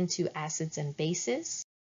more into acids and bases.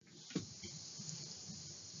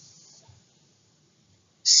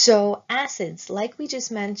 So acids, like we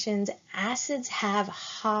just mentioned, acids have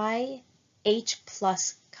high H+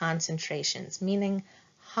 concentrations, meaning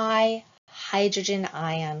high hydrogen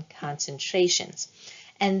ion concentrations.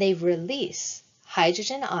 And they release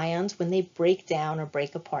hydrogen ions when they break down or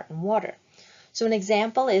break apart in water. So an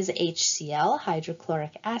example is HCl,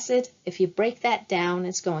 hydrochloric acid. If you break that down,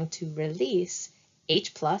 it's going to release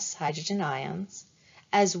H+ hydrogen ions,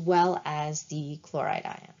 as well as the chloride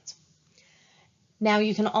ions. Now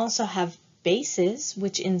you can also have bases,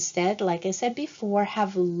 which instead, like I said before,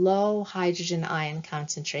 have low hydrogen ion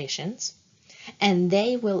concentrations, and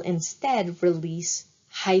they will instead release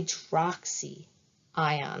hydroxy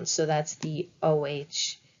ions. So that's the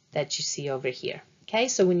OH that you see over here. Okay,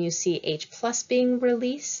 so when you see H+ being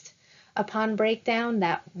released upon breakdown,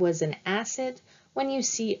 that was an acid. When you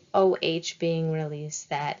see OH being released,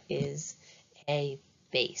 that is a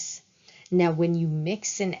base. Now, when you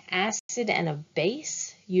mix an acid and a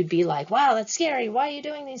base, you'd be like, wow, that's scary. Why are you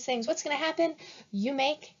doing these things? What's going to happen? You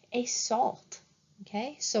make a salt.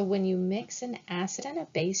 Okay, so when you mix an acid and a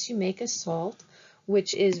base, you make a salt,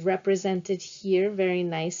 which is represented here very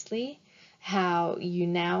nicely. How you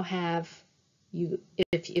now have,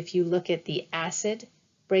 if you look at the acid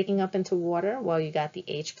breaking up into water, well, you got the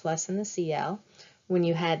H plus and the Cl. When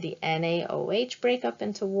you had the NaOH break up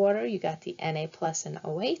into water, you got the Na plus and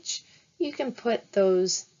OH. You can put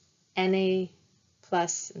those Na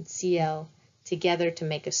plus and Cl together to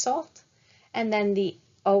make a salt, and then the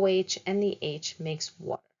OH and the H makes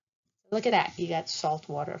water. Look at that, you got salt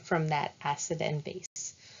water from that acid and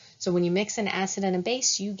base. So when you mix an acid and a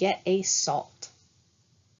base, you get a salt.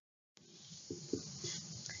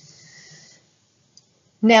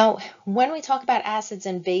 Now, when we talk about acids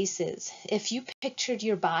and bases, if you pictured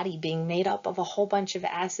your body being made up of a whole bunch of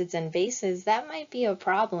acids and bases, that might be a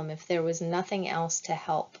problem if there was nothing else to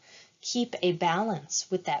help keep a balance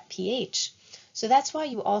with that pH. So that's why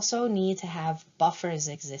you also need to have buffers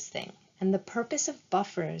existing. And the purpose of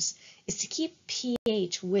buffers is to keep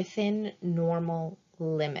pH within normal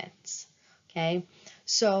limits. Okay,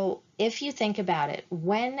 so if you think about it,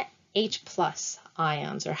 when H plus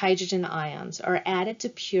ions or hydrogen ions are added to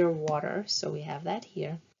pure water, so we have that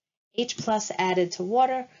here, H plus added to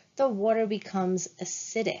water, the water becomes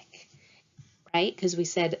acidic, right? Because we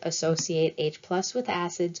said associate H plus with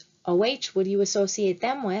acids. OH, what do you associate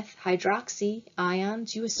them with? Hydroxy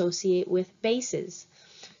ions you associate with bases.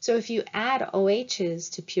 So if you add OHs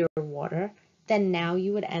to pure water, then now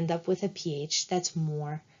you would end up with a pH that's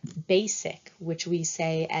more basic, which we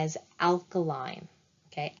say as alkaline.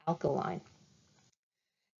 Okay, alkaline.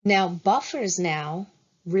 Now, buffers now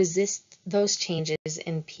resist those changes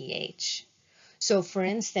in pH. So for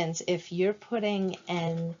instance, if you're putting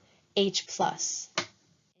an H plus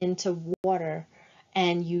into water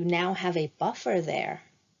and you now have a buffer there,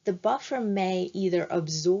 the buffer may either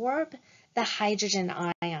absorb the hydrogen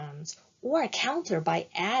ions or counter by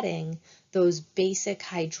adding those basic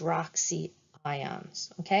hydroxy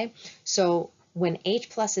ions, okay? So when H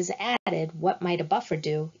plus is added, what might a buffer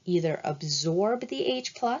do? Either absorb the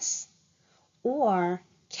H plus or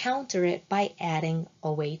counter it by adding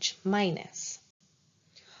OH minus.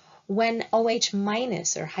 When OH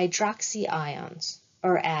minus or hydroxy ions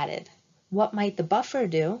are added, what might the buffer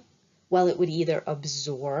do? Well, it would either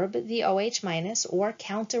absorb the OH minus or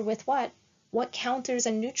counter with what? What counters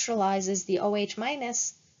and neutralizes the OH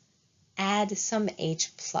minus? Add some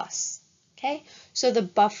H plus. Okay, so the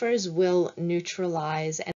buffers will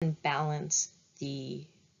neutralize and balance the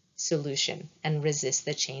solution and resist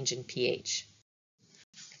the change in pH.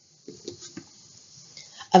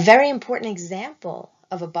 A very important example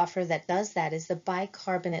of a buffer that does that is the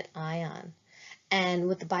bicarbonate ion. And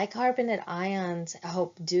what the bicarbonate ions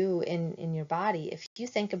help do in your body, if you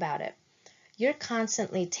think about it, you're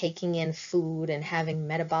constantly taking in food and having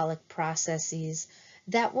metabolic processes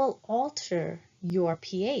that will alter your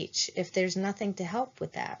pH if there's nothing to help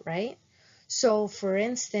with that, right? So for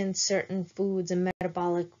instance, certain foods and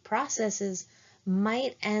metabolic processes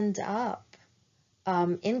might end up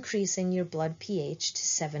increasing your blood pH to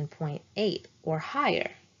 7.8 or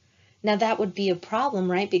higher. Now that would be a problem,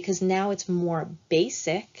 right? Because now it's more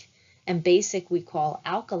basic, and basic we call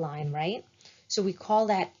alkaline, right? So we call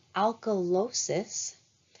that alkalosis,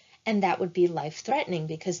 and that would be life-threatening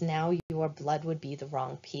because now your blood would be the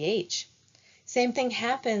wrong pH. Same thing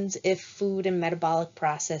happens if food and metabolic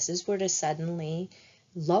processes were to suddenly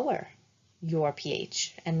lower your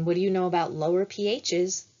pH. And what do you know about lower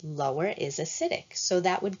pHs? Lower is acidic. So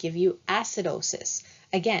that would give you acidosis.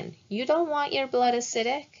 Again, you don't want your blood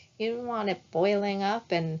acidic. You don't want it boiling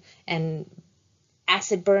up and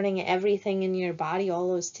acid burning everything in your body, all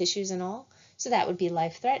those tissues and all. So that would be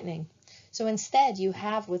life-threatening. So instead, you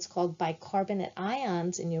have what's called bicarbonate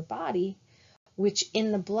ions in your body, which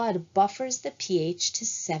in the blood buffers the pH to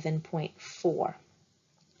 7.4.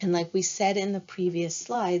 And like we said in the previous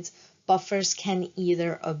slides, buffers can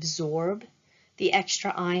either absorb the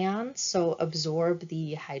extra ions, so absorb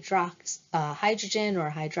the hydrogen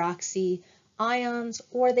or hydroxy ions,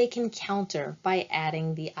 or they can counter by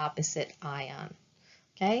adding the opposite ion.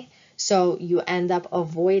 Okay, so you end up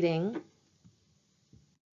avoiding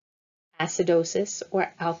acidosis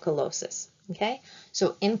or alkalosis. Okay,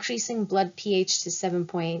 so increasing blood pH to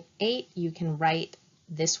 7.8, you can write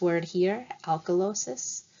this word here,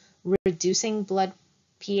 alkalosis. Reducing blood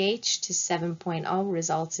pH to 7.0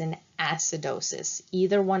 results in acidosis.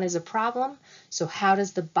 Either one is a problem. So how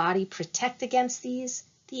does the body protect against these?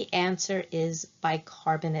 The answer is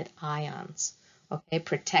bicarbonate ions. Okay,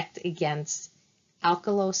 protect against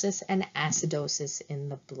alkalosis and acidosis in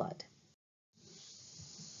the blood.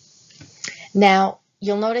 Now,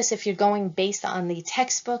 You'll notice if you're going based on the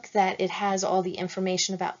textbook that it has all the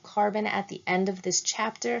information about carbon at the end of this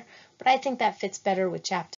chapter, but I think that fits better with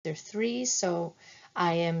Chapter 3, so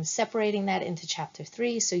I am separating that into Chapter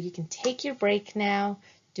 3, so you can take your break now,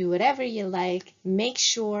 do whatever you like. Make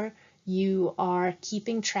sure you are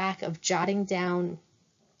keeping track of jotting down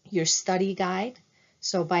your study guide.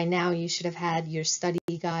 So by now you should have had your study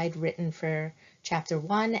guide written for Chapter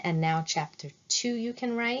 1, and now Chapter 2 you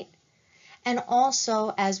can write. And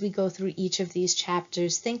also, as we go through each of these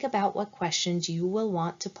chapters, think about what questions you will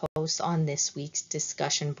want to post on this week's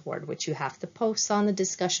discussion board, which you have to post on the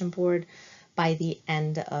discussion board by the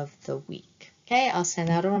end of the week. Okay, I'll send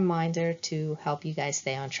out a reminder to help you guys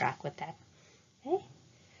stay on track with that. Okay.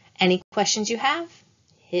 Any questions you have,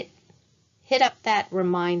 hit up that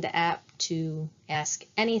Remind app to ask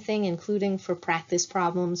anything, including for practice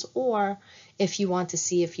problems, or if you want to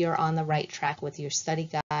see if you're on the right track with your study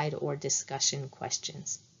guide or discussion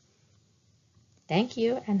questions. Thank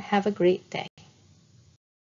you and have a great day.